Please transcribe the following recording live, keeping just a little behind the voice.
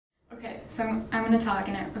Okay, so I'm gonna talk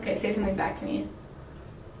and say something back to me.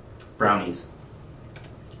 Brownies.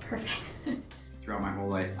 Perfect. Throughout my whole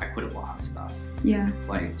life, I quit a lot of stuff. Yeah.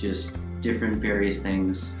 Like just different various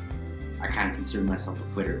things. I kind of consider myself a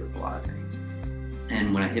quitter with a lot of things.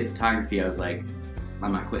 And when I hit photography, I was like,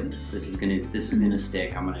 I'm not quitting this. This is gonna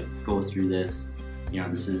stick. I'm gonna go through this. You know,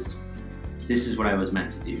 this is what I was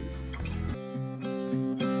meant to do.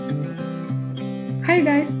 Hi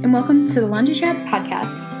guys, and welcome to the Laundry Chat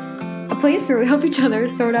podcast, a place where we help each other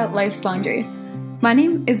sort out life's laundry. My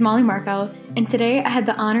name is Molly Marco, and today I had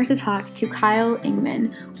the honor to talk to Kyle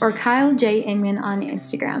Engman, or Kyle J. Engman on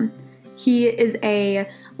Instagram. He is a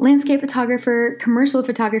landscape photographer, commercial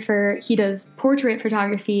photographer. He does portrait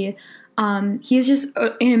photography. He is just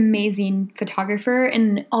an amazing photographer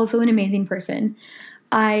and also an amazing person.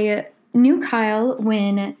 I knew Kyle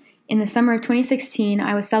when, in the summer of 2016,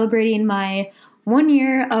 I was celebrating my 1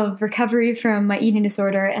 year of recovery from my eating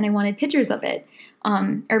disorder, and I wanted pictures of it,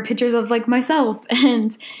 or pictures of like myself.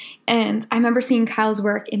 And I remember seeing Kyle's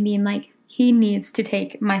work and being like, he needs to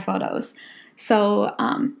take my photos. So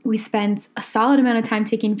we spent a solid amount of time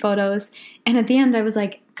taking photos, and at the end I was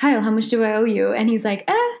like, Kyle, how much do I owe you? And he's like,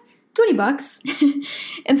 $20.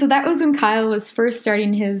 And so that was when Kyle was first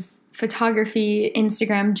starting his photography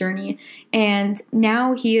Instagram journey, and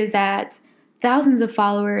now he is at thousands of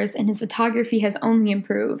followers, and his photography has only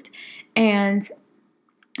improved. And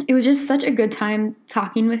it was just such a good time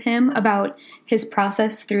talking with him about his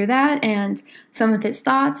process through that and some of his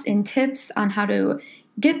thoughts and tips on how to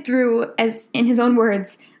get through, as in his own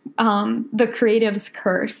words, the creative's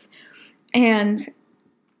curse. And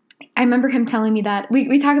I remember him telling me that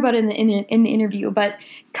we talk about it in the interview, but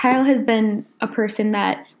Kyle has been a person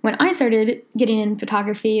that when I started getting in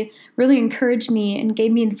photography really encouraged me and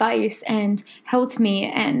gave me advice and helped me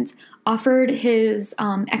and offered his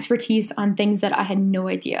expertise on things that I had no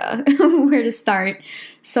idea where to start.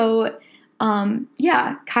 So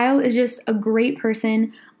Kyle is just a great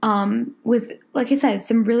person with, like I said,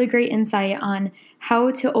 some really great insight on how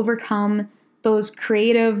to overcome those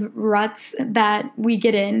creative ruts that we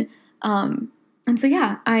get in. And so,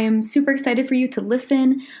 I am super excited for you to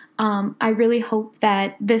listen. I really hope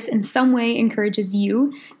that this in some way encourages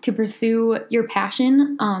you to pursue your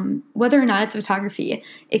passion, whether or not it's photography.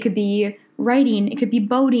 It could be writing, it could be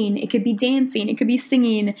boating, it could be dancing, it could be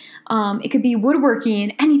singing, it could be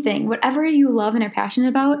woodworking, anything, whatever you love and are passionate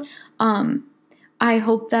about. I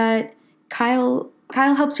hope that Kyle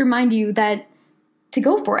helps remind you that to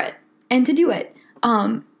go for it and to do it.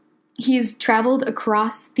 He's traveled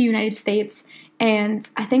across the United States, and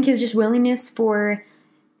I think his willingness for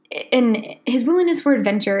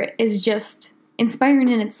adventure is just inspiring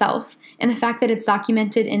in itself. And the fact that it's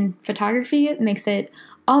documented in photography makes it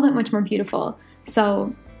all that much more beautiful.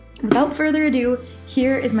 So, without further ado,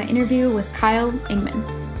 here is my interview with Kyle Engman.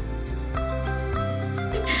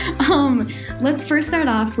 Let's first start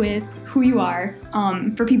off with who you are,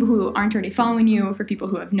 for people who aren't already following you, for people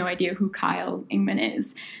who have no idea who Kyle Engman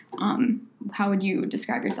is. How would you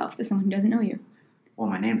describe yourself to someone who doesn't know you? Well,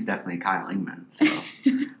 my name's definitely Kyle Engman.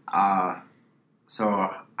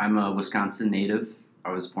 So I'm a Wisconsin native.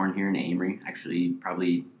 I was born here in Amory, actually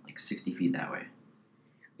probably like 60 feet that way.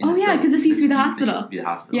 Because this used to be the hospital. This used to be the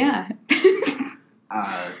hospital. Yeah.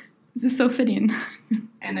 This is so fitting.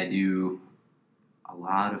 And I do a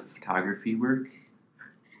lot of photography work,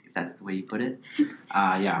 if that's the way you put it.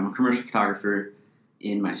 I'm a commercial photographer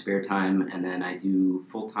in my spare time, and then I do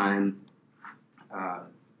full-time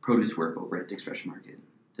produce work over at Dick's Fresh Market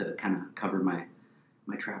to kind of cover my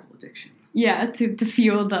travel addiction. Yeah, to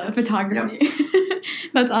fuel the photography. Yep.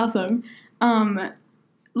 That's awesome.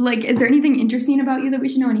 Is there anything interesting about you that we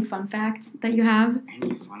should know? Any fun facts that you have?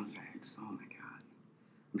 Any fun facts? Oh my god.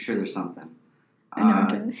 I'm sure there's something.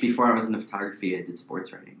 I know. Before I was into photography, I did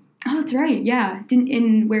sports writing. Oh, that's right. Yeah.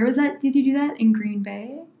 Where was that? Did you do that? In Green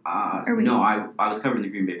Bay? No, I was covering the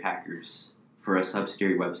Green Bay Packers for a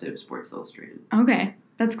subsidiary website of Sports Illustrated. Okay.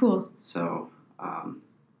 That's cool. So,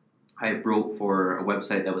 I wrote for a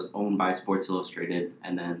website that was owned by Sports Illustrated,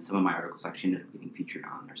 and then some of my articles actually ended up getting featured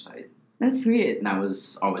on their site. That's sweet. And that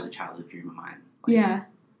was always a childhood dream of mine.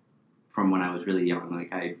 From when I was really young.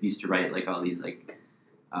 I used to write all these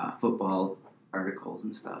football articles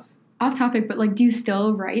and stuff. Off topic, but do you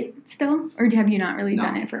still write or have you not really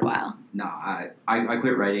done it for a while? No, I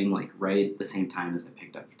quit writing right at the same time as I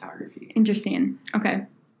picked up photography. Interesting. Okay.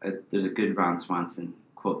 There's a good Ron Swanson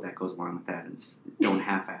quote that goes along with that. It's don't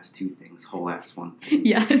half-ass two things, whole-ass one thing.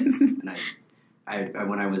 Yes. And I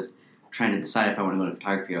when I was trying to decide if I want to go into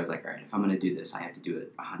photography, I was like, all right, if I'm going to do this, I have to do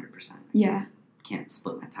it 100%. Yeah. can't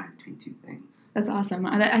split my time between two things. That's awesome.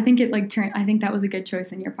 I think it I think that was a good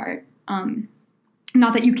choice on your part.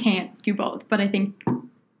 Not that you can't do both, but I think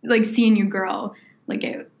like seeing you grow, like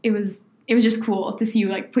it was just cool to see you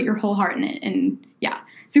like put your whole heart in it, and yeah,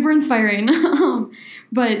 super inspiring.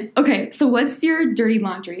 But okay, so what's your dirty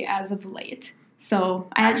laundry as of late? So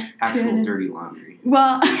actual dirty laundry.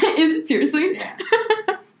 Well, is it seriously? Yeah,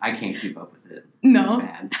 I can't keep up with it. No, it's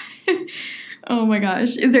bad. Oh my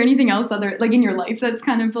gosh, is there anything else other like in your life that's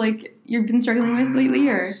kind of like you've been struggling with lately,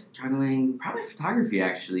 or struggling? Probably photography.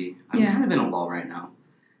 Actually, I'm kind of in a lull right now,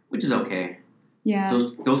 which is okay. Yeah,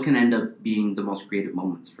 those can end up being the most creative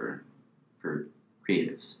moments for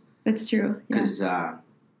creatives. That's true. Because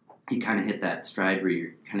you kind of hit that stride where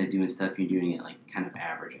you're kind of doing stuff, you're doing it like kind of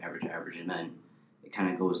average, and then it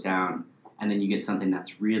kind of goes down, and then you get something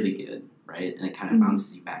that's really good, right? And it kind of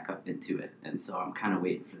bounces you back up into it. And so I'm kind of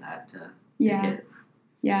waiting for that to hit.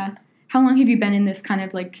 Yeah. How long have you been in this kind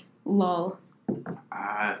of like lull?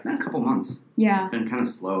 It's been a couple months. Yeah. It's been kind of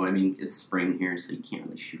slow. I mean, it's spring here, so you can't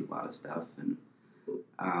really shoot a lot of stuff. And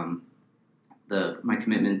my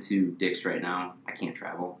commitment to Dick's right now, I can't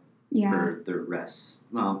travel for the rest.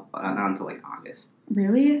 Well, not until like August.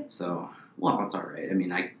 Really? So, well, that's all right. I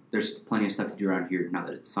mean, there's plenty of stuff to do around here now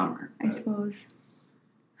that it's summer. I suppose.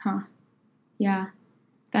 Huh. Yeah.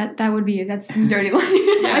 That's some dirty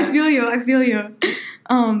laundry. Yeah. I feel you.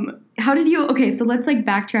 How did you, okay, so let's like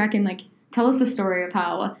backtrack and like tell us the story of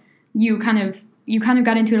how you kind of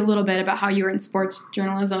got into it a little bit about how you were in sports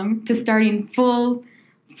journalism to starting full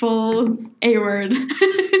A-word,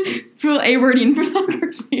 full A-wording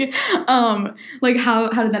photography. Like how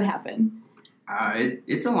did that happen?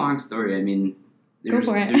 It's a long story. I mean,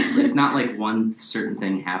 it's not like one certain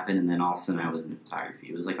thing happened and then all of a sudden I was in photography.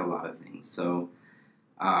 It was like a lot of things. So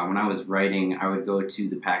when I was writing, I would go to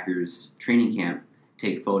the Packers training camp,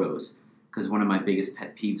 take photos, because one of my biggest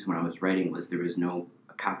pet peeves when I was writing was there was no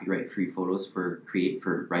copyright-free photos for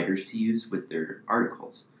writers to use with their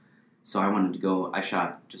articles. So I wanted to go, I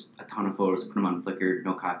shot just a ton of photos, put them on Flickr,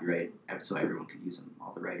 no copyright, so everyone could use them.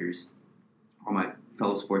 All the writers, all my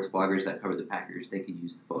fellow sports bloggers that cover the Packers, they could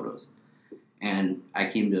use the photos. And I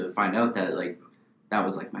came to find out that that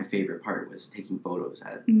was like my favorite part, was taking photos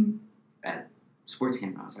at sports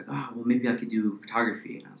camp. And I was like, oh, well, maybe I could do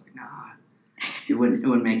photography. And I was like, nah, it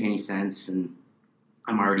wouldn't make any sense. And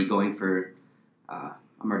I'm already going for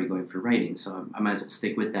writing, so I might as well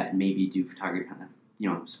stick with that and maybe do photography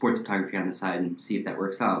sports photography on the side and see if that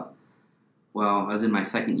works out. Well, I was in my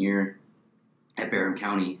second year at Barham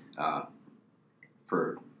County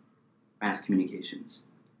for mass communications,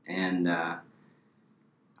 and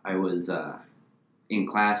I was in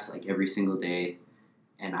class like every single day,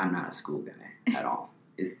 and I'm not a school guy at all.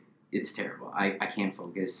 It's terrible. I can't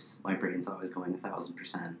focus. My brain's always going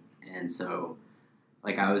 1,000%, and so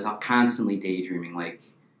like I was constantly daydreaming. Like,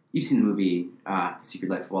 you've seen the movie The Secret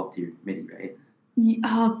Life of Walter Mitty, right?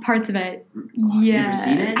 Parts of it. Oh, yeah. You ever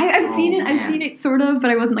seen it? I've seen it. Man. I've seen it sort of, but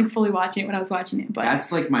I wasn't like fully watching it when I was watching it. But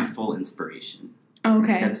that's like my full inspiration.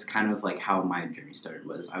 Okay. That's kind of like how my journey started.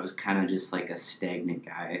 Was I was kind of just like a stagnant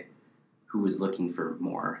guy who was looking for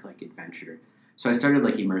more like adventure. So I started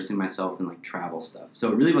like immersing myself in like travel stuff.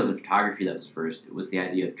 So it really wasn't photography that was first. It was the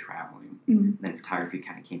idea of traveling. And then photography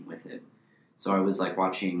kind of came with it. So I was like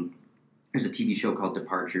watching, there's a TV show called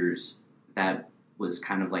Departures that was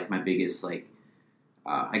kind of like my biggest like,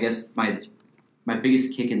 I guess my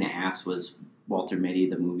biggest kick in the ass was Walter Mitty,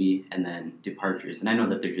 the movie, and then Departures. And I know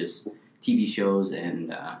that they're just TV shows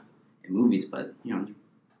and movies, but they're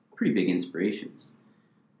pretty big inspirations.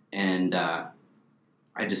 And I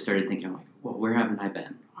just started thinking, I'm like, well, where haven't I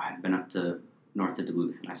been? I've been up to north of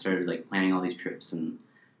Duluth, and I started like planning all these trips, and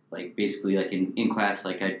like basically like in class,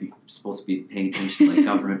 like I'd be supposed to be paying attention to like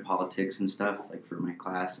government politics and stuff like for my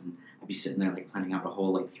class, and I'd be sitting there like planning out a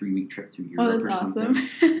whole like 3-week trip through Europe or something.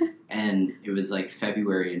 Awesome. And it was like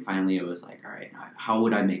February, and finally it was like, all right, how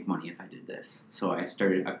would I make money if I did this? So I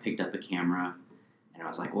picked up a camera, and I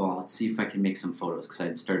was like, well, let's see if I can make some photos, because I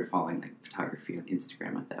had started following like photography on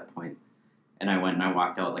Instagram at that point. And I went and I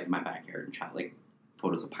walked out like in my backyard and shot like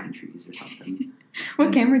photos of pine trees or something.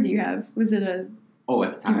 What camera do you have? Was it a... Oh,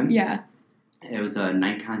 at the time? Yeah. It was a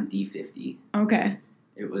Nikon D50. Okay.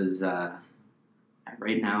 It was,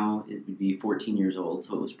 right now, it would be 14 years old,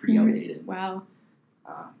 so it was pretty outdated. Wow.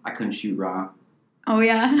 I couldn't shoot RAW. Oh,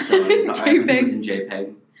 yeah. So everything was in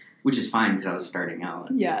JPEG, which is fine because I was starting out.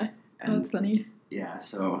 Yeah. That's funny. Yeah,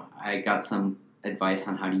 so I got some advice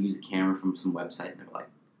on how to use a camera from some website, and they're like,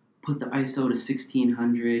 put the ISO to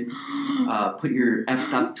 1600, put your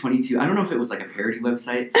f-stop to 22. I don't know if it was like a parody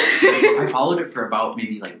website. I followed it for about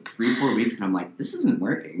maybe like 3-4 weeks, and I'm like, this isn't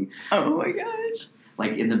working. Oh my gosh.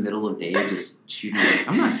 Like in the middle of day, just shooting. Like,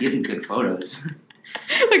 I'm not getting good photos.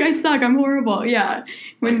 Like, I suck. I'm horrible. Yeah.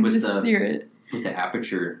 When like just steer it. With the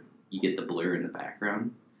aperture, you get the blur in the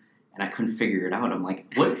background. And I couldn't figure it out. I'm like,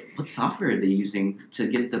 what software are they using to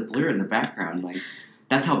get the blur in the background? Like,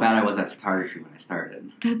 that's how bad I was at photography when I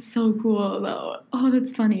started. That's so cool, though. Oh,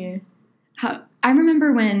 that's funny. I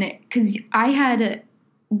remember when I had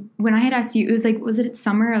asked you, it was like, was it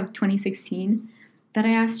summer of 2016 that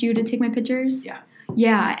I asked you to take my pictures? Yeah.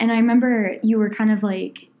 Yeah, and I remember you were kind of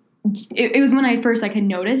like, it was when I first like had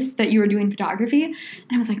noticed that you were doing photography, and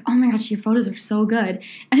I was like, oh my gosh, your photos are so good.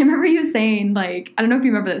 And I remember you saying, like, I don't know if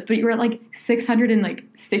you remember this, but you were at like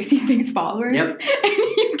 666 followers. Yep. And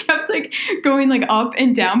you kept like going like up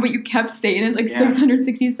and down, but you kept staying at like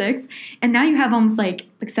 666, and now you have almost like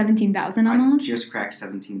 17,000 almost. I just cracked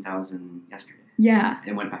 17,000 yesterday. Yeah. And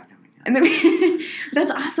it went back down again. And then,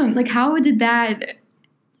 that's awesome. Like, how did that?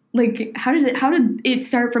 Like, how did it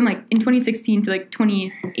start from, like, in 2016 to, like,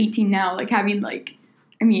 2018 now? Like, having, like,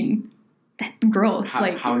 I mean, that growth. How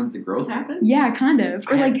did the growth happen? Yeah, kind of.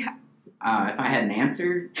 Or, if I had an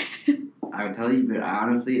answer, I would tell you. But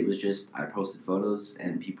honestly, it was just I posted photos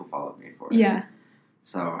and people followed me for it. Yeah.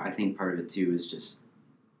 So I think part of it, too, is just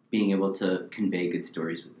being able to convey good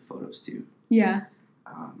stories with the photos, too. Yeah.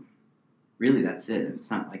 Really, that's it. It's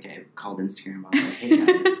not like I called Instagram. I was like, hey,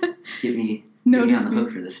 guys, get me on the hook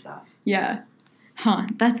for this stuff. Yeah. Huh.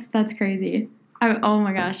 That's crazy. Oh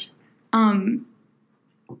my gosh.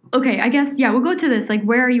 Okay, I guess, yeah, we'll go to this. Like,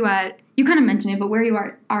 where are you at? You kind of mentioned it, but where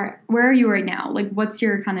are you right now? Like, what's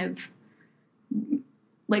your kind of,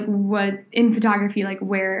 like, what, in photography, like,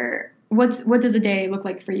 what does a day look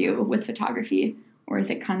like for you with photography? Or is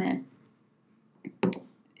it kind of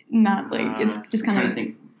not, like, it's just kind of. I'm trying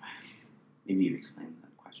to think. Maybe you explained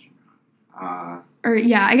that question wrong. Or,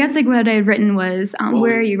 yeah, I guess, like, what I had written was,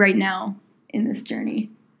 where are you right now in this journey?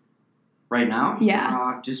 Right now?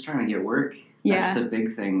 Yeah. Just trying to get work. Yeah. That's the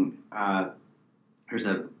big thing. There's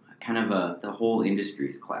a kind of the whole industry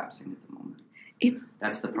is collapsing at the moment.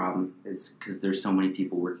 That's the problem, is because there's so many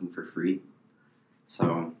people working for free.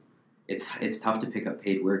 So it's tough to pick up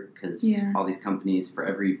paid work because all these companies, for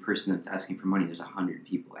every person that's asking for money, there's 100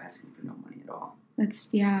 people asking for no money at all. That's,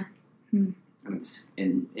 yeah.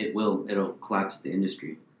 And it'll collapse the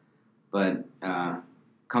industry. But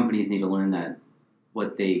companies need to learn that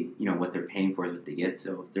what they're paying for is what they get.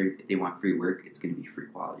 So if they want free work, it's going to be free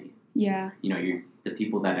quality. Yeah. The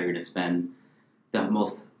people that are going to spend the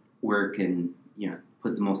most work and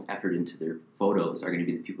put the most effort into their photos are going to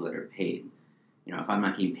be the people that are paid. If I'm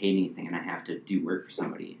not getting paid anything and I have to do work for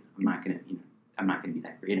somebody, I'm not going to be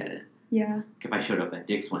that great at it. Yeah. If I showed up at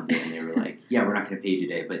Dick's one day and they were like, yeah, we're not going to pay you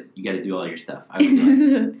today, but you got to do all your stuff, I would be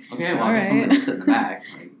like, okay, well, I guess I'm going to sit in the back.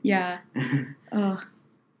 Like, yeah. Oh,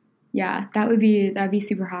 yeah. That'd be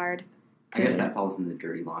super hard. I guess that falls in the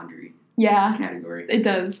dirty laundry category. It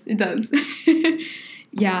does.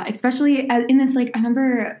 Yeah, especially in this, like, I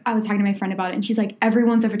remember I was talking to my friend about it, and she's like,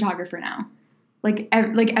 everyone's a photographer now. Like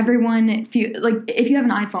everyone, if you have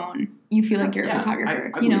an iPhone, you feel like you're a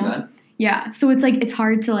photographer. I believe that. Yeah, so it's like, it's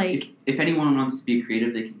hard to, like. If anyone wants to be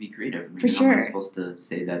creative, they can be creative. For sure. How am I supposed to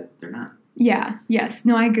say that they're not? Yeah. Yes.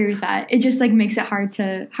 No, I agree with that. It just, like, makes it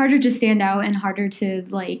harder to stand out and harder to,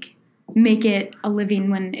 like, make it a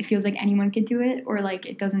living when it feels like anyone could do it, or, like,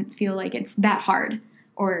 it doesn't feel like it's that hard,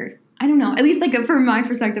 or I don't know. At least, like, from my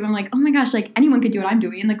perspective, I'm like, oh my gosh, like, anyone could do what I'm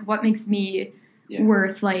doing. Like, what makes me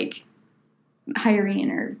worth, like,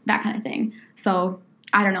 hiring or that kind of thing. So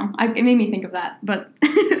I don't know. It made me think of that. But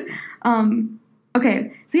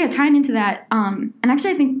okay. So yeah, tying into that. And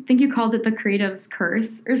actually, I think you called it the creative's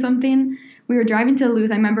curse or something. We were driving to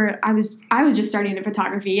Duluth. I remember I was just starting in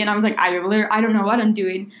photography, and I was like, I don't know what I'm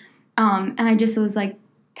doing. And I just was like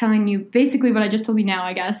telling you basically what I just told you now,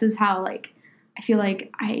 I guess, is how, like, I feel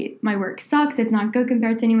like my work sucks. It's not good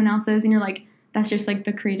compared to anyone else's. And you're like, that's just, like,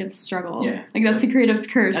 the creative struggle. Yeah. Like, that's the creative's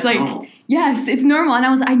curse. That's like, normal. Yes, it's normal. And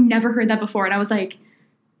I never heard that before. And I was like,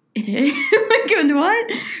 it is? Like, and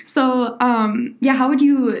what? So, yeah, how would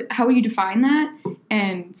you define that?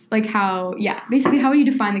 And, like, basically, how would you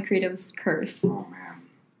define the creative's curse? Oh, man.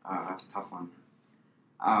 That's a tough one.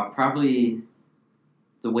 Probably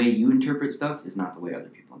the way you interpret stuff is not the way other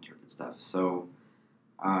people interpret stuff. So,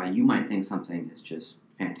 you might think something is just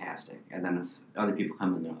fantastic. And then other people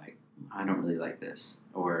come and they're like, I don't really like this.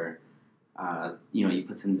 Or you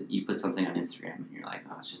put something on Instagram and you're like,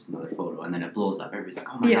 oh, it's just another photo, and then it blows up. Everybody's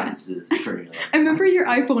like, oh my god, this is extraordinary. I remember your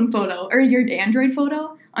iPhone photo or your Android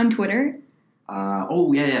photo on Twitter.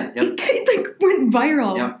 Yep. It went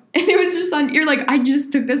viral. Yep. And it was just you're like, I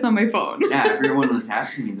just took this on my phone. Yeah, everyone was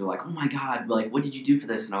asking me, they're like, oh my god, like, what did you do for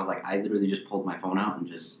this? And I was like, I literally just pulled my phone out and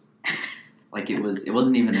just, like, it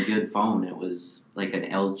wasn't even a good phone. It was like an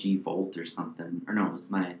LG Volt or something. Or no, it was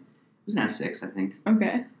an S6, I think.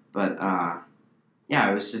 Okay. But, yeah,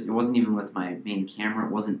 it wasn't even with my main camera.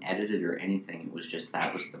 It wasn't edited or anything. It was just,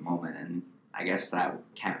 that was the moment. And I guess that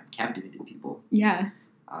captivated people. Yeah.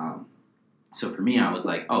 So for me, I was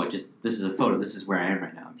like, oh, this is a photo. This is where I am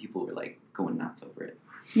right now. And people were like going nuts over it.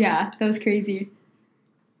 Yeah, that was crazy.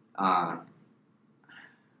 What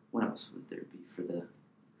else would there be for the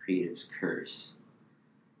creative's curse?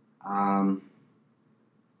 I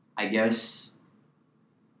guess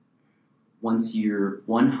once you're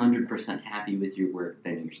 100% happy with your work,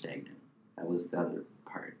 then you're stagnant. That was the other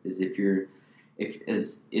part. If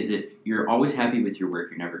you're always happy with your work,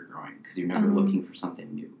 you're never growing because you're never looking for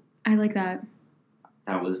something new. I like that.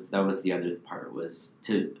 That was the other part, was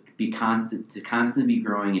to constantly be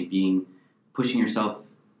growing and pushing yourself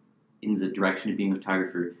in the direction of being a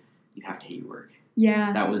photographer. You have to hate your work.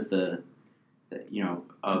 Yeah. That was a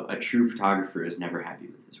true photographer is never happy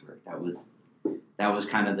with his work. That was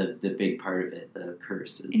kind of the big part of it. The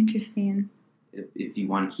curse is interesting. If you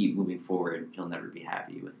want to keep moving forward, you'll never be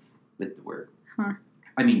happy with the work. Huh.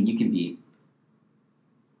 I mean, you can be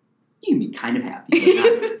kind of happy,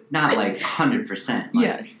 but not like 100%.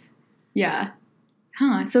 Yes. Yeah.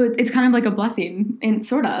 Huh. So it's kind of like a blessing,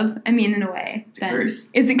 sort of. I mean, in a way. It's a curse.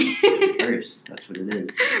 It's a curse. That's what it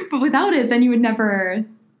is. But without it, then you would never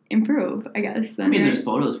improve, I guess. Then, there's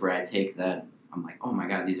photos where I take that, I'm like, oh my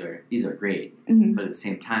god, these are great. Mm-hmm. But at the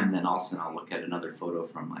same time, then also I'll look at another photo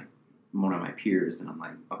from like one of my peers, and I'm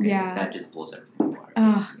like, okay, that just blows everything in the water.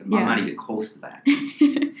 I'm not even close to that.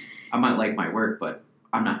 I might like my work, but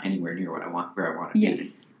I'm not anywhere near where I want to be.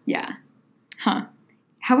 Yes. Yeah. Huh.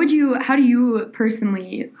 How do you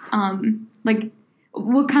personally,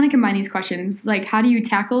 we'll kind of combine these questions. Like, how do you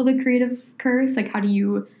tackle the creative curse? Like, how do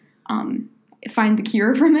you find the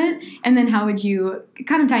cure from it? And then how would you,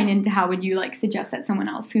 kind of tying into how would you, like, suggest that someone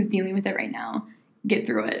else who's dealing with it right now get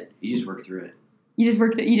through it? You just work through it. You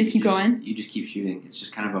just keep going? You just keep shooting. It's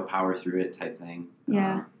just kind of a power through it type thing.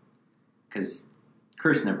 Yeah. Because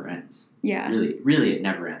curse never ends. Yeah. Really, it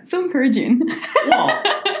never ends. So encouraging. Well,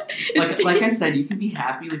 like I said, you can be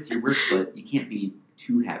happy with your work, but you can't be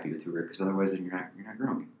too happy with your work because otherwise then you're not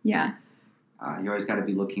growing. Yeah. You always got to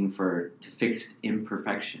be looking to fix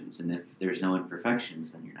imperfections, and if there's no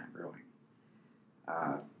imperfections, then you're not growing.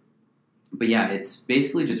 But yeah, it's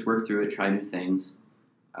basically just work through it, try new things.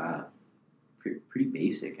 Pretty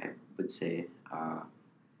basic, I would say.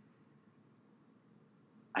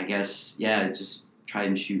 I guess, just try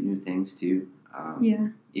and shoot new things too.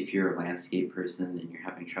 If you're a landscape person and you're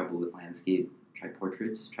having trouble with landscape, try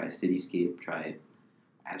portraits, try cityscape, try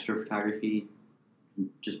astrophotography.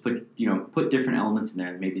 Just put different elements in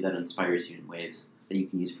there. Maybe that inspires you in ways that you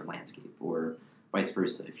can use for landscape, or vice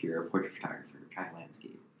versa. If you're a portrait photographer, try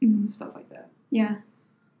landscape, stuff like that. Yeah.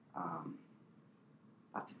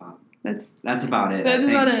 That's about it. That's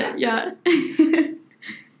about it. Yeah.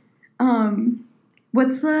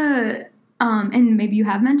 What's the and maybe you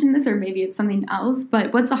have mentioned this, or maybe it's something else,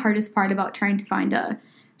 but what's the hardest part about trying to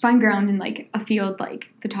find ground in like a field like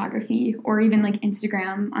photography, or even like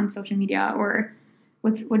Instagram on social media, or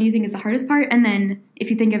what do you think is the hardest part? And then if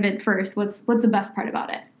you think of it first, what's the best part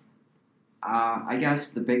about it? I guess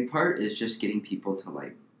the big part is just getting people to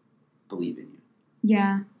like believe in you.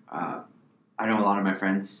 Yeah. I know a lot of my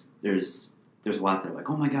friends, there's a lot that are like,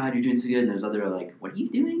 oh my god, you're doing so good, and there's other like, what are you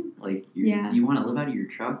doing? Like, you want to live out of your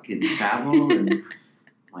truck and travel? And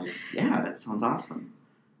like, yeah, that sounds awesome.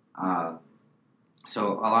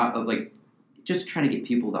 So a lot of like, just trying to get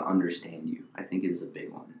people to understand you, I think, is a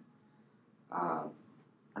big one.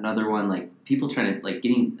 Another one, like, people trying to, like,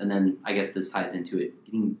 and then I guess this ties into it,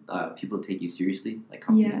 getting people to take you seriously, like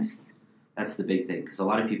companies. Yes. That's the big thing, because a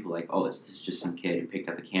lot of people are like, oh, this is just some kid who picked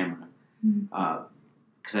up a camera.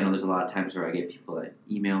 Because I know there's a lot of times where I get people that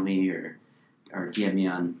email me or DM me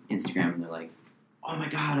on Instagram, and they're like, "Oh my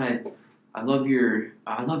god, I love your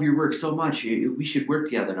work so much. We should work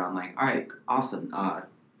together." And I'm like, "All right, awesome.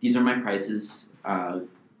 These are my prices, and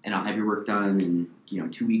I'll have your work done in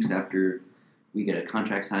 2 weeks after we get a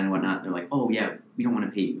contract signed and whatnot." And they're like, "Oh yeah, we don't want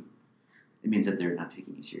to pay you." It means that they're not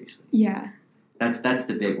taking you seriously. Yeah, that's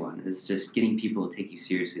the big one. Is just getting people to take you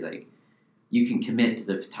seriously, like. You can commit to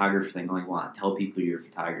the photographer thing all you want. Tell people you're a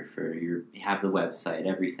photographer. You have the website,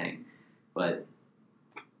 everything. but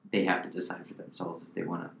they have to decide for themselves if they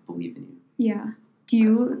want to believe in you. Yeah. Do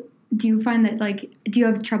you find that, like, do you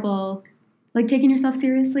have trouble, like, taking yourself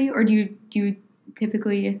seriously, or do you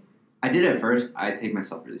typically? I did at first. I take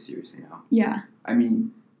myself really seriously now. Yeah. I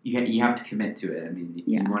mean, you have to commit to it. I mean, if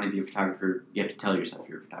Yeah. you want to be a photographer, you have to tell yourself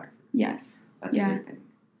you're a photographer. Yes. That's a big thing.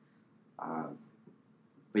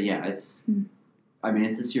 But yeah, it's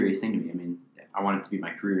a serious thing to me. I mean, I want it to be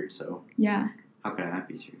my career, so yeah. How could I not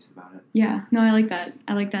be serious about it? Yeah. No, I like that.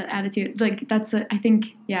 I like that attitude. Like, I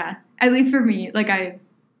think, yeah, at least for me, like,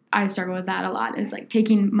 I struggle with that a lot, is like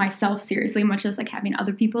taking myself seriously, much as like having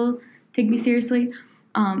other people take me seriously.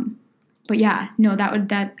 But yeah, no,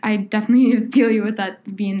 I definitely feel you with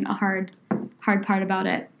that being a hard part about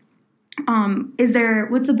it.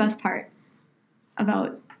 What's the best part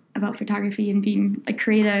about photography and being like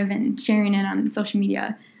creative and sharing it on social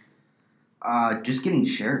media? Just getting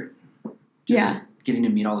shared. Getting to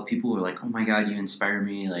meet all the people who are like, oh my God, you inspire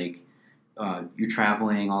me. Like, you're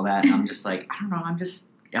traveling, all that. And I'm just like, I don't know. I'm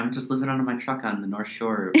just living under my truck on the North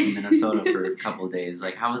Shore of Minnesota for a couple of days.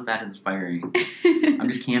 Like, how is that inspiring? I'm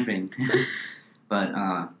just camping.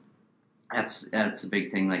 But that's a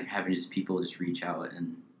big thing. Like, having just people just reach out,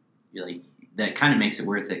 and you're like, that kind of makes it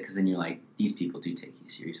worth it, because then you're like, these people do take you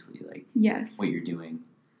seriously. Like, yes, what you're doing.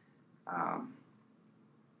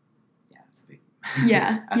 That's a big.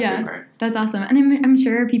 Yeah, that's a big part. That's awesome. And I'm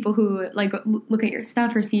sure people who like look at your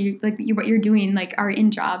stuff or see like what you're doing, like, are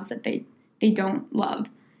in jobs that they don't love.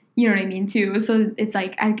 You know what I mean too. So it's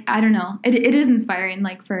like I don't know. It is inspiring.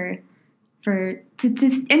 Like for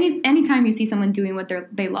any time you see someone doing what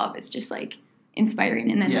they love, it's just like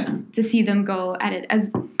inspiring. And then to see them go at it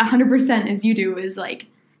as 100% as you do is like,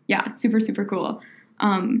 yeah, super super cool.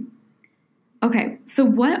 Okay, so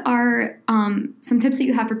what are some tips that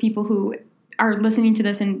you have for people who are listening to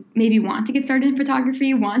this and maybe want to get started in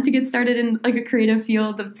photography, want to get started in like a creative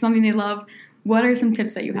field of something they love? What are some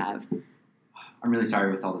tips that you have? I'm really sorry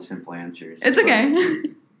with all the simple answers. It's okay.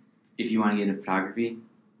 If you want to get into photography,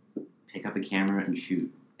 pick up a camera and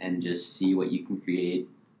shoot, and just see what you can create,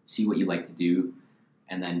 see what you like to do,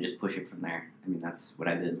 and then just push it from there. I mean, that's what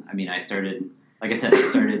I did. I mean, I shot in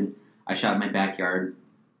my backyard.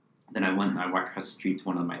 Then I walked across the street to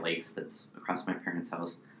one of my lakes that's across my parents'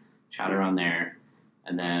 house, shot around there,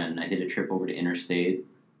 and then I did a trip over to Interstate,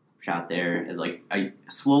 shot there. And like, I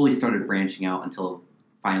slowly started branching out until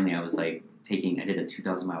finally I was like I did a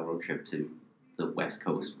 2,000-mile road trip to the West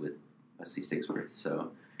Coast with Wesley Sigsworth.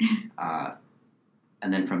 So, and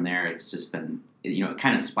then from there, it's just been, it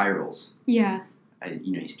kind of spirals. Yeah.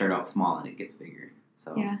 You start out small and it gets bigger.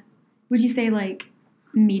 So yeah. Would you say like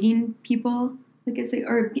meeting people, like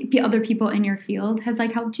or other people in your field has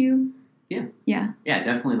like helped you? Yeah. Yeah. Yeah,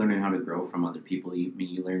 definitely learning how to grow from other people.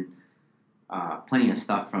 You learn plenty of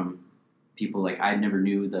stuff from people. Like, I never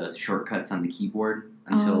knew the shortcuts on the keyboard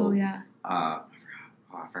until I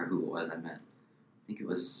forgot who it was I met. I think it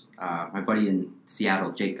was my buddy in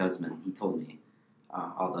Seattle, Jake Guzman. He told me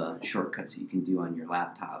all the shortcuts that you can do on your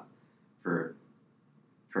laptop for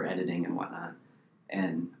editing and whatnot.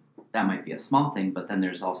 And that might be a small thing, but then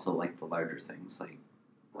there's also like the larger things, like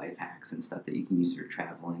life hacks and stuff that you can use for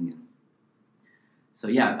traveling. And so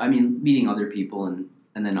yeah, I mean, meeting other people and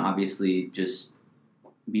then obviously just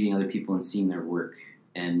meeting other people and seeing their work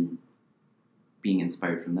and being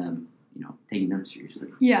inspired from them, taking them seriously.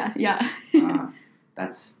 Yeah.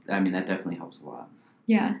 That definitely helps a lot.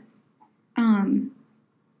 Yeah.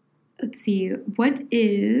 Let's see. What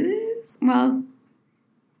is,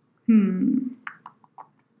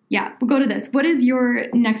 yeah, we'll go to this. What is your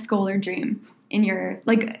next goal or dream in your,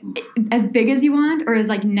 like, as big as you want, or is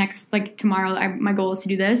like next, like tomorrow, my goal is to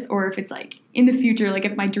do this, or if it's like in the future, like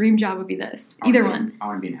if my dream job would be this, either one. I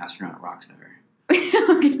want to be an astronaut rock star.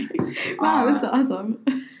 Okay. Wow, that's awesome.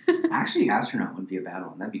 Actually, astronaut wouldn't be a bad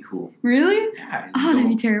one. That'd be cool. Really? Yeah. That'd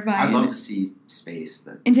be terrifying. I'd love to see space.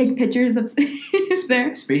 And take pictures of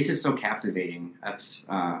there. Space is so captivating. That's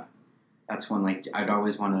one, like, I'd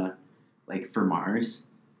always want to, like, for Mars,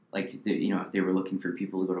 like, if they were looking for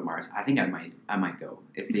people to go to Mars, I think I might go.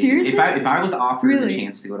 Seriously? If I was offered Really? the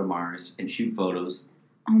chance to go to Mars and shoot photos,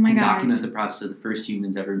 oh my and gosh, document the process of the first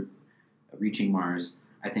humans ever reaching Mars,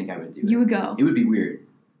 I think I would do it. You would go. It would be weird.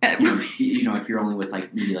 If you're only with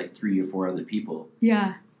like maybe like 3 or 4 other people.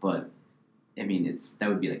 Yeah. But I mean, that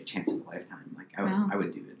would be like a chance of a lifetime. Like I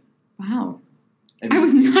would do it. Wow. I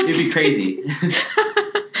was nuts. It'd be crazy.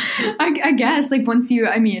 I guess like once you,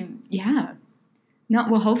 yeah. No,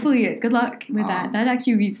 well, hopefully, good luck with that. That'd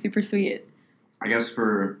actually be super sweet. I guess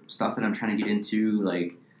for stuff that I'm trying to get into,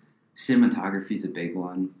 like cinematography is a big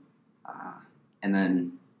one, and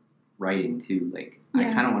then writing too. Like Yeah.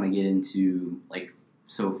 I kind of want to get into like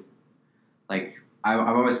I've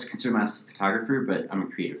always considered myself a photographer, but I'm a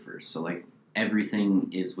creative first. So like everything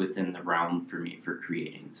is within the realm for me for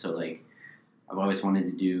creating. So like I've always wanted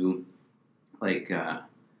to do like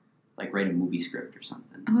write a movie script or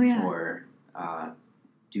something. Oh yeah. Or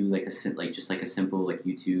do like just like a simple like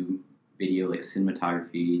YouTube video, like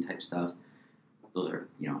cinematography type stuff. Those are,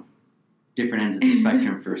 you know, different ends of the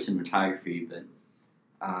spectrum for cinematography, but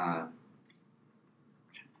I'm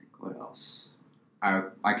trying to think what else. I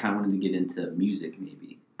kind of wanted to get into music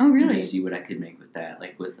maybe. Oh really? And just see what I could make with that,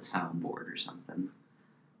 like with a soundboard or something.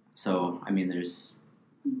 So I mean, there's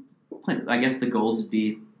plenty. I guess the goals would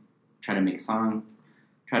be try to make a song,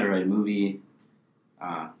 try to write a movie,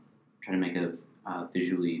 try to make a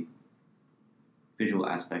visual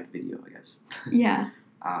aspect video, I guess. Yeah.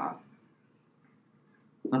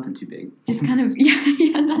 Nothing too big. Just kind of, yeah.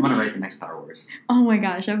 I'm going to write the next Star Wars. Oh my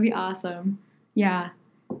gosh, that would be awesome. Yeah.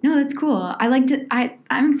 No, that's cool.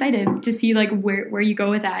 I'm excited to see like where you go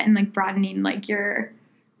with that and like broadening like your,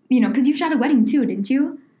 you know, because you shot a wedding too, didn't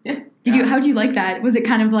you? Yeah. How'd you like that? Was it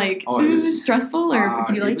kind of like it was stressful or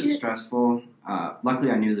did you like it? It was stressful. Luckily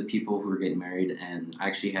I knew the people who were getting married, and I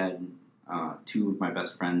actually had two of my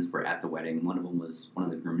best friends were at the wedding. One of them was one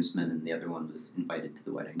of the groomsmen, and the other one was invited to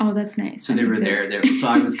the wedding. Oh, that's nice. So they were there. So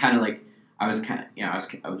I was kind of like, I was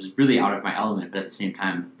really out of my element, but at the same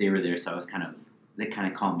time they were there, so they kind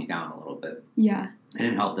of calmed me down a little bit. Yeah. It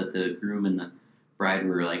didn't help that the groom and the bride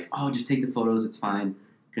were like, "Oh, just take the photos, it's fine,"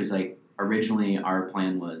 because like originally our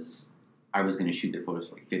plan was I was going to shoot their photos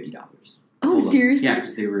for like $50. Oh, seriously? Yeah,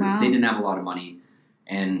 because they didn't have a lot of money,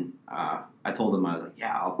 and I told them, I was like,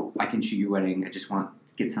 "Yeah, I can shoot your wedding. I just want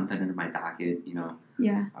to get something under my docket, you know."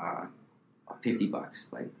 Yeah.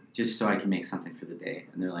 $50, like just so I can make something for the day.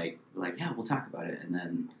 And they're like, "Yeah, we'll talk about it." And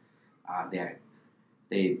then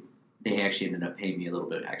they actually ended up paying me a little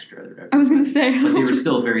bit extra. I was gonna say, but they were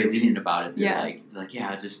still very lenient about it. They're yeah. like,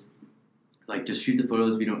 "Yeah, just shoot the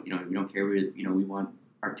photos. We don't care. We want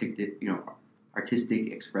artistic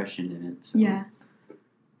expression in it." So, yeah.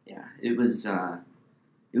 Yeah, it was an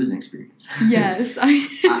experience. Yes.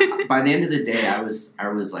 By the end of the day, I was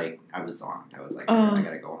zonked. I was like, I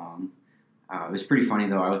gotta go home. It was pretty funny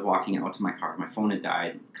though. I was walking out to my car. My phone had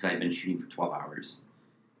died because I had been shooting for 12 hours.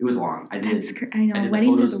 It was long. I know.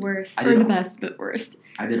 Weddings are the worst. Or the best, but worst.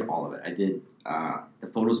 I did all of it. I did the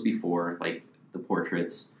photos before, like the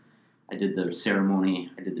portraits. I did the ceremony.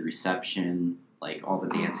 I did the reception, like all the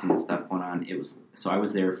dancing and stuff going on. I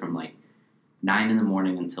was there from like 9 in the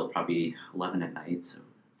morning until probably 11 at night. So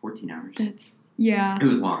 14 hours. Yeah. It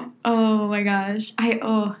was long. Oh my gosh.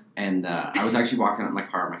 And I was actually walking out in my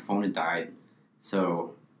car. My phone had died.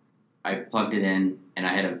 So I plugged it in, and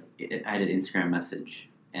I had an Instagram message,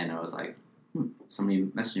 and I was like, somebody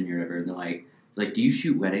messaged me or whatever, and they're like, "Do you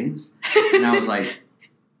shoot weddings?" And I was like,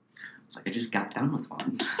 I just got done with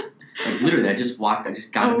one. Like literally, I just got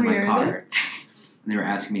into my car, and they were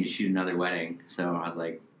asking me to shoot another wedding. So I was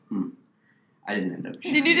like, I didn't end up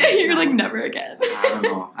shooting. You're like, never again.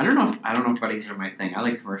 I don't know if weddings are my thing. I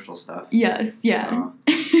like commercial stuff. Yes, yeah. So,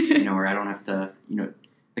 where I don't have to,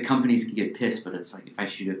 the companies can get pissed, but it's like if I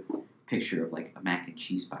shoot a picture of like a mac and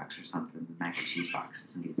cheese box or something, the mac and cheese box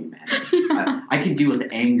isn't going to be mad. I can deal with the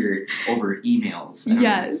anger over emails. So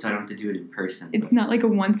I don't have to do it in person. It's not like a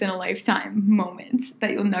once in a lifetime moment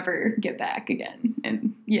that you'll never get back again.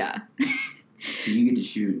 And yeah. So you get to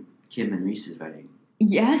shoot Kim and Reese's wedding.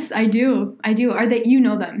 Yes, I do. Are they? You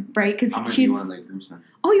know them, right? Because I'm gonna be one of the groomsmen.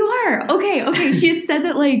 Oh, you are? Okay. She had said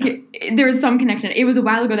that like there was some connection. It was a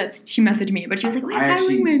while ago that she messaged me, but she was like, "Wait, I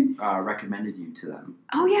actually recommended you to them."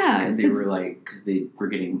 Oh yeah, because they were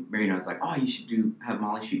getting married. And I was like, "Oh, you should have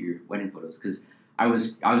Molly shoot your wedding photos." Because I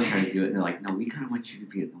was trying to do it, and they're like, "No, we kind of want you to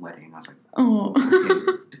be at the wedding." And I was like, "Oh,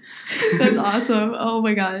 okay. That's awesome! Oh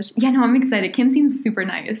my gosh, yeah, no, I'm excited. Kim seems super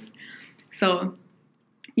nice, so."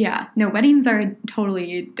 Yeah, no, weddings are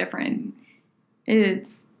totally different.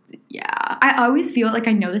 I always feel like,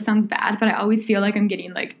 I know this sounds bad, but I always feel like I'm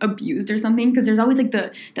getting like abused or something, because there's always like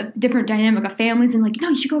the different dynamic of families and like, no,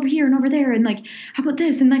 you should go over here and over there and like, how about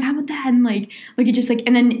this and like, how about that, and like it just like,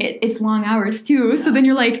 and then it's long hours too, so then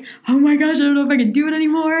you're like, oh my gosh, I don't know if I can do it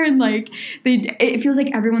anymore, and like it feels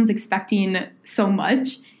like everyone's expecting so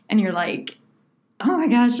much, and you're like, oh my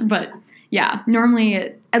gosh. But yeah,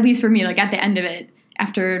 normally, at least for me, like at the end of it,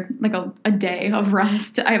 after like a day of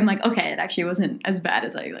rest, I'm like, okay, it actually wasn't as bad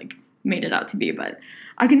as I like made it out to be, but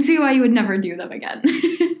I can see why you would never do them again.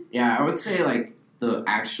 Yeah, I would say like the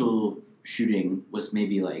actual shooting was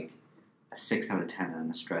maybe like a 6 out of 10 on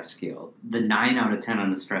the stress scale. The 9 out of 10 on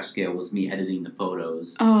the stress scale was me editing the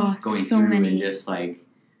photos, going through and just like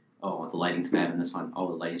oh, the lighting's bad on this one. Oh,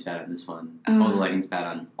 the lighting's bad on this one. Uh, oh, the lighting's bad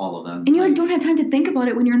on all of them. And you don't have time to think about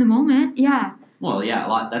it when you're in the moment. Yeah. Well,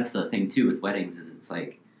 yeah, that's the thing too with weddings is it's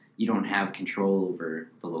like you don't have control over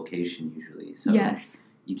the location usually. So yes.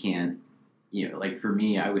 You can't, like for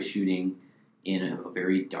me, I was shooting in a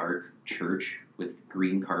very dark church with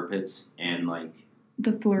green carpets and like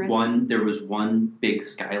the fluorescent. There was one big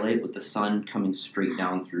skylight with the sun coming straight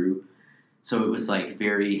down through. So it was like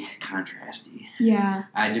very contrasty. Yeah.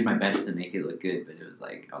 I did my best to make it look good, but it was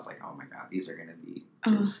like I was like, oh my god, these are gonna be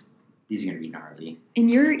gnarly. And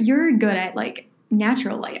you're good at like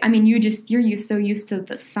natural light. I mean, you're so used to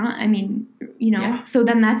the sun. I mean, Yeah. So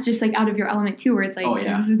then that's just like out of your element too, where it's like,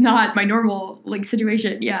 this is not my normal like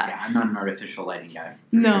situation. Yeah. Yeah, I'm not an artificial lighting guy.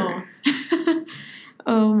 No. Sure.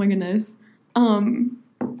 Oh my goodness.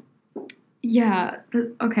 Yeah.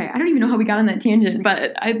 Okay. I don't even know how we got on that tangent,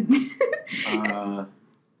 but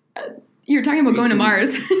you were talking about going to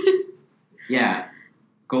Mars. Yeah.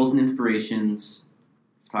 Goals and inspirations,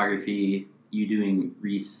 photography, you doing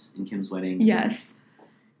Reese and Kim's wedding. Yes.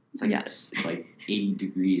 It's like, it's like 80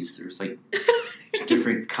 degrees. There's like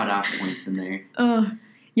different cutoff points in there.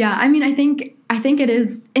 Yeah. I mean, I think it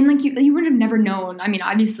is, and like you would have never known. I mean,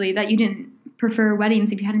 obviously that you didn't prefer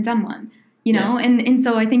weddings if you hadn't done one, know? Yeah. And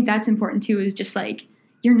so I think that's important too, is just like,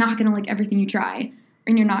 you're not going to like everything you try,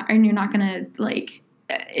 and you're not going to like,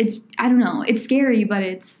 I don't know, it's scary, but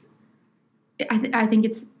I think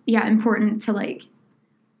it's, important to like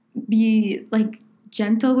be like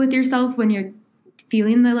gentle with yourself when you're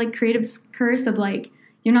feeling the like creative curse of like,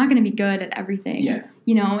 you're not going to be good at everything,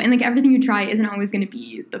 and like everything you try isn't always going to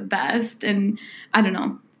be the best. And I don't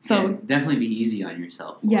know. So definitely be easy on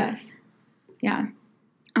yourself. Yes. Yeah.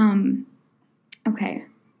 Okay.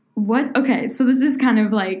 Okay. So this is kind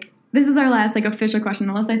of like, this is our last like official question,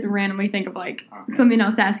 unless I randomly think of like something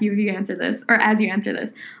else to ask you if you answer this, or as you answer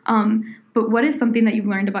this. But what is something that you've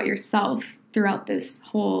learned about yourself throughout this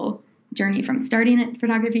whole journey from starting at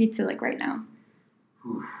photography to like right now?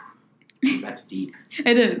 Oof. That's deep.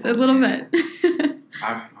 It is a little bit.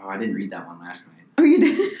 I didn't read that one last night. Oh, you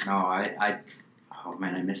did? No, oh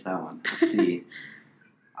man, I missed that one. Let's see.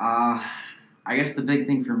 I guess the big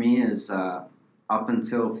thing for me is up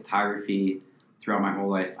until photography, throughout my whole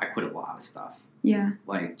life, I quit a lot of stuff. Yeah.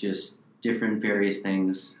 Like just different various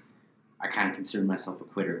things. I kind of consider myself a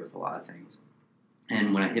quitter with a lot of things.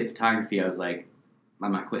 And when I hit photography, I was like,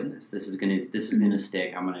 I'm not quitting this. This is gonna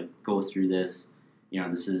stick. I'm gonna go through this.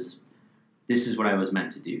 This is what I was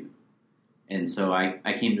meant to do. And so I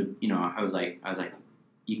came to, I was like,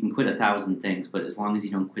 you can quit 1,000 things, but as long as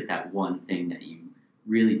you don't quit that one thing that you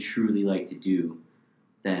really truly like to do,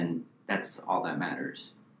 then that's all that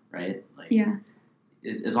matters, right? Like, yeah.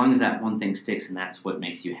 As long as that one thing sticks and that's what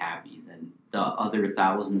makes you happy, then the other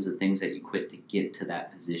thousands of things that you quit to get to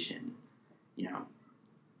that position,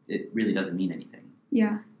 it really doesn't mean anything.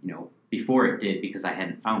 Yeah. Before it did, because I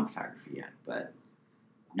hadn't found photography yet, but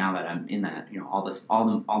now that I'm in that, all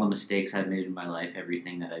the mistakes I've made in my life,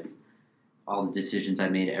 all the decisions I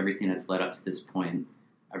made, everything that's led up to this point,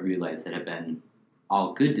 I've realized that have been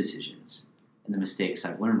all good decisions and the mistakes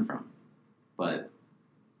I've learned from. But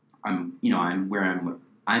I am where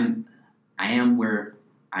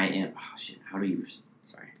I am. Oh shit! How do you?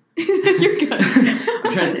 Sorry. You're good.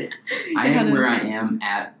 I'm trying to. I am where I am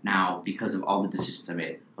at now because of all the decisions I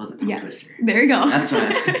made. That was a tongue twister. There you go. That's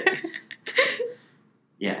right.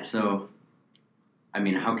 Yeah. So, I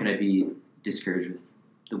mean, how could I be discouraged with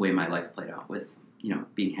the way my life played out? With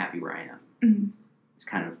being happy where I am. Mm-hmm. It's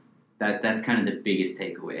kind of that's kind of the biggest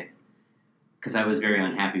takeaway. Because I was very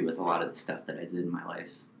unhappy with a lot of the stuff that I did in my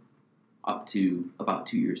life up to about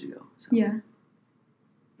 2 years ago. So. Yeah.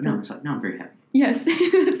 But now I'm very happy. Yes,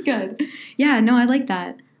 that's good. Yeah, no, I like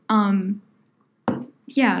that.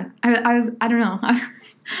 Yeah, I don't know.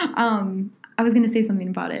 I was going to say something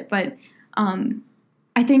about it, but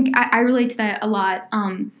I think I relate to that a lot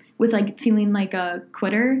with like feeling like a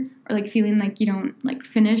quitter or like feeling like you don't like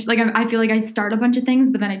finish. Like I feel like I start a bunch of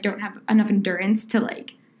things, but then I don't have enough endurance to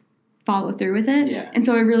like follow through with it. Yeah. And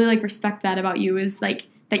so I really like respect that about you, is like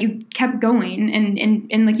that you kept going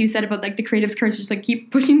and like you said about like the creative's curse, just like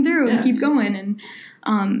keep pushing through and keep going. And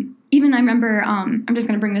even I remember I'm just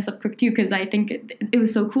gonna bring this up quick too, because I think it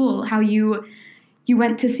was so cool how you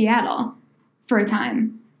went to Seattle for a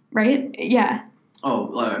time, right? Yeah.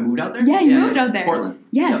 Oh, I moved out there? Yeah, you moved out there. Portland.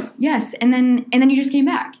 Yes, yes. And then you just came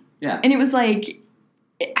back. Yeah. And it was like,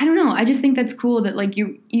 I don't know, I just think that's cool that like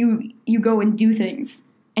you go and do things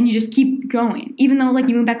and you just keep going. Even though like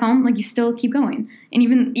you move back home, like you still keep going. And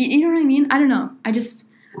even, you know what I mean? I don't know.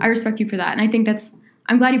 I respect you for that. And I think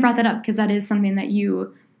I'm glad you brought that up, because that is something that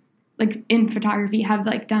you like in photography have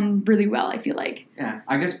like done really well, I feel like. Yeah,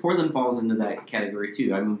 I guess Portland falls into that category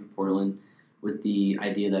too. I moved to Portland with the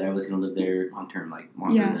idea that I was going to live there long term, like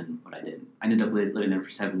longer than what I did. I ended up living there for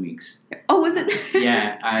 7 weeks. Oh, was it?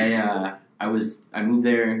 Yeah, I moved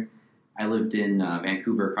there. I lived in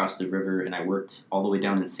Vancouver across the river, and I worked all the way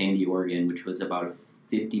down in Sandy, Oregon, which was about a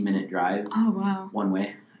 50-minute drive. Oh, wow. One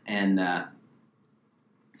way. And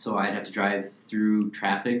so I'd have to drive through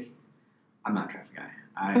traffic. I'm not a traffic guy.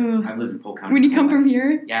 I've lived in Polk County. When you come from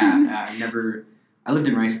here? Yeah, I lived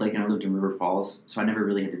in Rice Lake and I lived in River Falls, so I never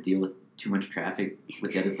really had to deal with too much traffic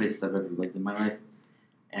with the other places I've ever lived in my life.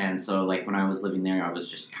 And so, like, when I was living there, I was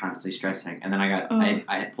just constantly stressing. And then I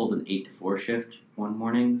had pulled an 8 to 4 shift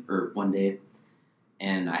one day,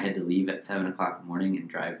 and I had to leave at 7 o'clock in the morning and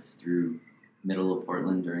drive through middle of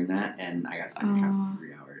Portland during that, and I got stuck in traffic for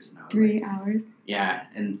 3 hours. And I was 3 hours? Yeah,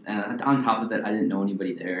 and on top of it, I didn't know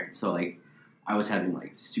anybody there, so, like, I was having,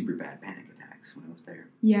 like, super bad panic attacks when I was there.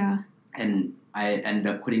 Yeah. And I ended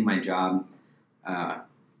up quitting my job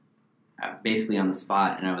basically on the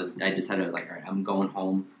spot, and I decided, I was like, all right, I'm going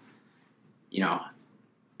home. You know,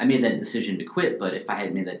 I made that decision to quit, but if I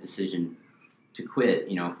had made that decision to quit,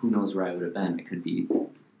 you know, who knows where I would have been. It could be,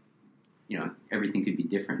 you know, everything could be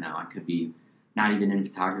different now. I could be not even in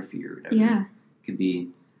photography or whatever. Yeah. It could be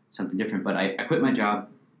something different. But I quit my job.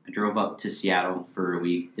 I drove up to Seattle for a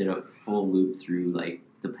week, did a full loop through, like,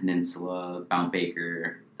 the peninsula, Mount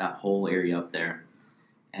Baker, that whole area up there.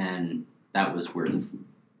 And that was worth,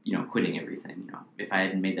 you know, quitting everything. You know, if I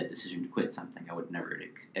hadn't made that decision to quit something, I would never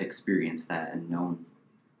experienced that and known,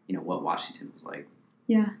 you know, what Washington was like.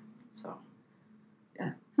 Yeah. So,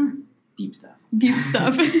 yeah. Huh. Deep stuff. Deep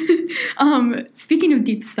stuff. Speaking of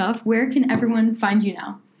deep stuff, where can everyone find you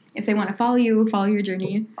now? If they want to follow your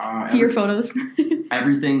journey, see your photos.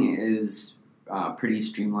 Everything is pretty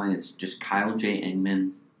streamlined. It's just Kyle J.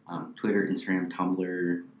 Engman on Twitter, Instagram,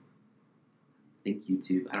 Tumblr, I think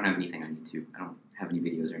YouTube. I don't have anything on YouTube. I don't have any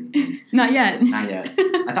videos or anything. Not yet. Not yet.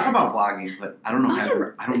 I thought about vlogging, but I don't know.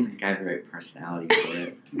 I don't think I have the right personality for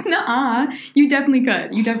it. Nuh-uh. You definitely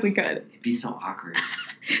could. It'd be so awkward.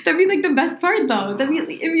 That'd be like the best part, though. It'd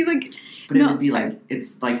be like. But it would be like,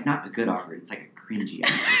 it's like not a good awkward. It's like a cringy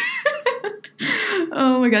awkward.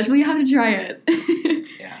 Oh my gosh! Well, you have to try it.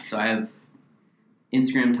 Yeah. So I have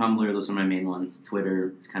Instagram, Tumblr. Those are my main ones.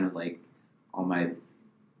 Twitter is kind of like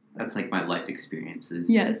that's like my life experiences.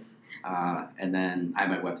 Yes. And then I have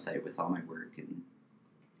my website with all my work and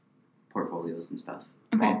portfolios and stuff.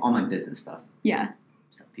 Okay. All my business stuff. Yeah.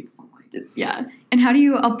 Stuff people don't like. Yeah. And how do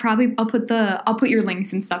you? I'll put your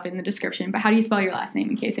links and stuff in the description. But how do you spell your last name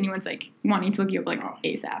in case anyone's like wanting to look you up like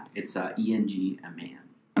ASAP? It's Engman.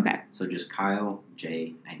 Okay. So just Kyle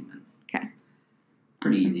J. Engman. Okay.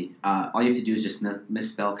 Pretty Awesome. easy. All you have to do is just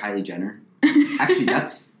misspell Kylie Jenner. Actually,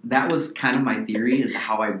 that was kind of my theory is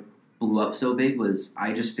how I blew up so big was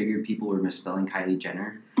I just figured people were misspelling Kylie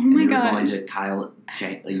Jenner. Oh my and they gosh. were going to Kyle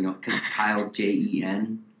J, you know, because it's Kyle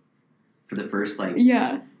Jen for the first like.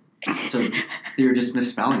 Yeah. So they were just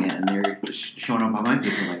misspelling it, and they were just showing up on my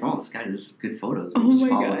page and like, oh, this guy does good photos. We'll just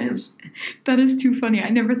follow him. That is too funny. I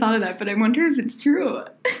never thought of that, but I wonder if it's true.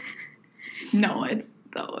 No, it's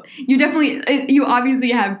though. You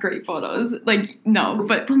obviously have great photos. Like no,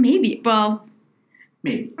 but maybe. Well,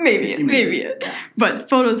 maybe. Yeah.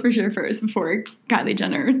 But photos for sure first before Kylie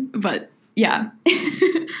Jenner. But yeah.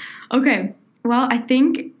 Okay. Well, I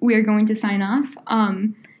think we are going to sign off.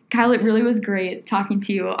 Kyle, it really was great talking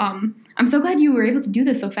to you. I'm so glad you were able to do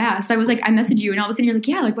this so fast. I was like, I messaged you, and all of a sudden you're like,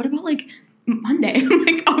 yeah, like, what about, like, Monday? I'm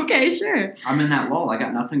like, okay, sure. I'm in that lull. I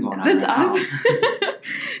got nothing going on. That's awesome.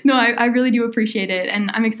 No, I really do appreciate it,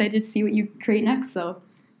 and I'm excited to see what you create next. So,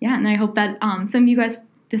 yeah, and I hope that some of you guys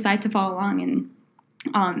decide to follow along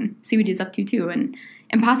and see what he's up to, too, and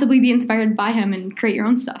possibly be inspired by him and create your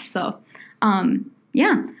own stuff. So,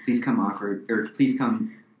 yeah. Please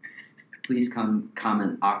come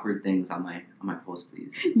comment awkward things on my post,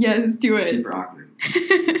 please. Yes, do it. Super awkward.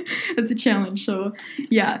 That's a challenge. So,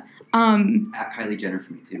 yeah. At Kylie Jenner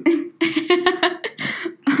for me too.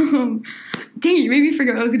 Dang it! You made me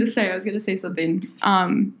forget what I was going to say. I was going to say something.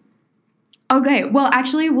 Okay. Well,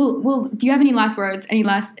 actually, we'll. Do you have any last words?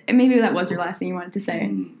 Maybe that was your last thing you wanted to say.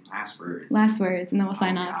 Last words. Last words, and then we'll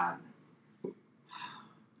sign off.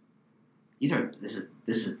 God. This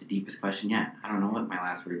is the deepest question yet. I don't know what my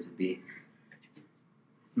last words would be.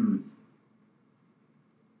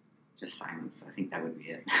 Just silence. I think that would be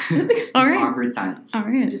it. Just all right. Awkward silence. All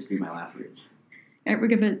right. Just be my last words. All right, we'll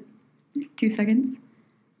give it 2 seconds.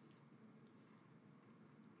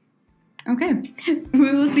 Okay.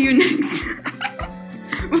 We will see you next.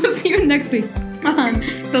 We'll see you next week on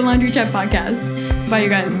the Laundry Chat Podcast. Bye, you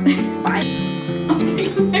guys. Bye.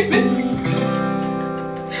 I missed.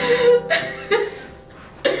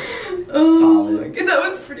 Solid. That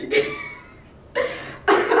was pretty good.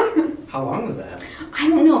 How long was that? I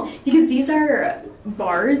don't know, because these are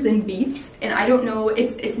bars and beats, and I don't know,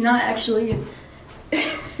 it's not actually...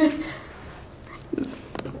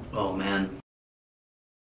 Oh man.